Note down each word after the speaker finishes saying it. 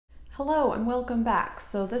Hello and welcome back.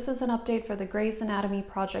 So this is an update for the Grey's Anatomy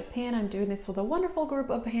Project Pan. I'm doing this with a wonderful group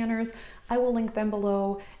of panners. I will link them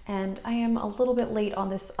below, and I am a little bit late on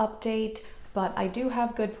this update, but I do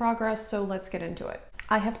have good progress, so let's get into it.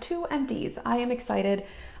 I have two empties. I am excited.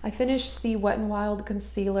 I finished the Wet n Wild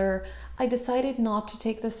concealer. I decided not to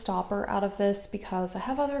take the stopper out of this because I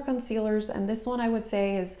have other concealers, and this one I would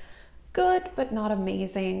say is good, but not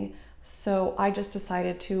amazing. So I just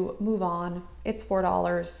decided to move on. It's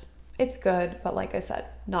 $4. It's good, but like I said,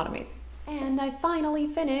 not amazing. And I finally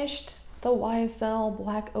finished the YSL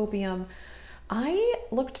Black Opium. I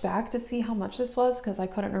looked back to see how much this was because I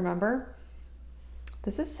couldn't remember.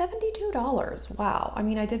 This is $72. Wow. I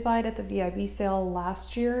mean, I did buy it at the VIB sale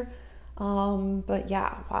last year, but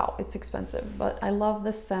yeah, wow, it's expensive. But I love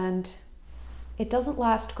the scent. It doesn't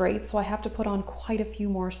last great, so I have to put on quite a few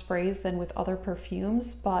more sprays than with other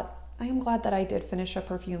perfumes, but I am glad that I did finish a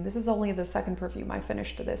perfume. This is only the second perfume I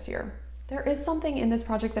finished this year. There is something in this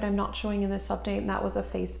project that I'm not showing in this update, and that was a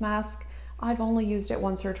face mask. I've only used it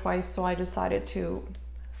once or twice, so I decided to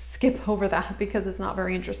skip over that because it's not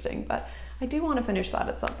very interesting, but I do want to finish that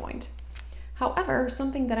at some point. However,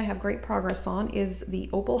 something that I have great progress on is the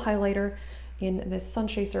Opal highlighter in this Sun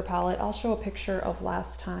Chaser palette. I'll show a picture of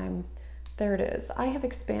last time. There it is. I have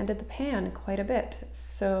expanded the pan quite a bit,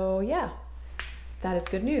 so yeah, that is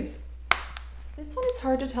good news. This one is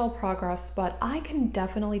hard to tell progress, but I can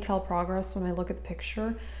definitely tell progress when I look at the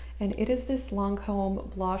picture, and it is this Lancome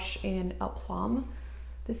blush in a plum.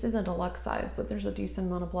 This is a deluxe size, but there's a decent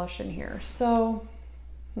amount of blush in here. So,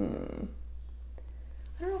 I don't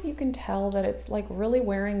know if you can tell that it's like really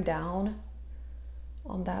wearing down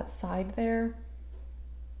on that side there.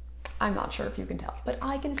 I'm not sure if you can tell, but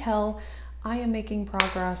I can tell I am making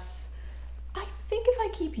progress. I think if I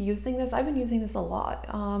keep using this, I've been using this a lot,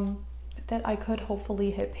 that I could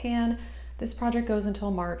hopefully hit pan. This project goes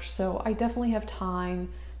until March, so I definitely have time.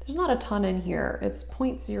 There's not a ton in here. It's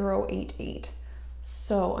 0.088.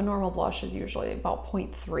 So a normal blush is usually about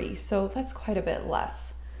 0.3. So that's quite a bit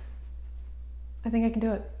less. I think I can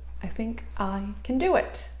do it. I think I can do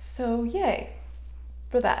it. So yay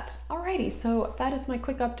for that. Alrighty, so that is my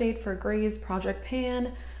quick update for Grey's Project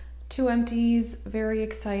Pan. Two empties, very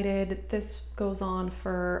excited. This goes on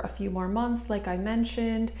for a few more months, like I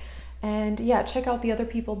mentioned. And yeah, check out the other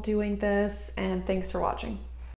people doing this, and thanks for watching.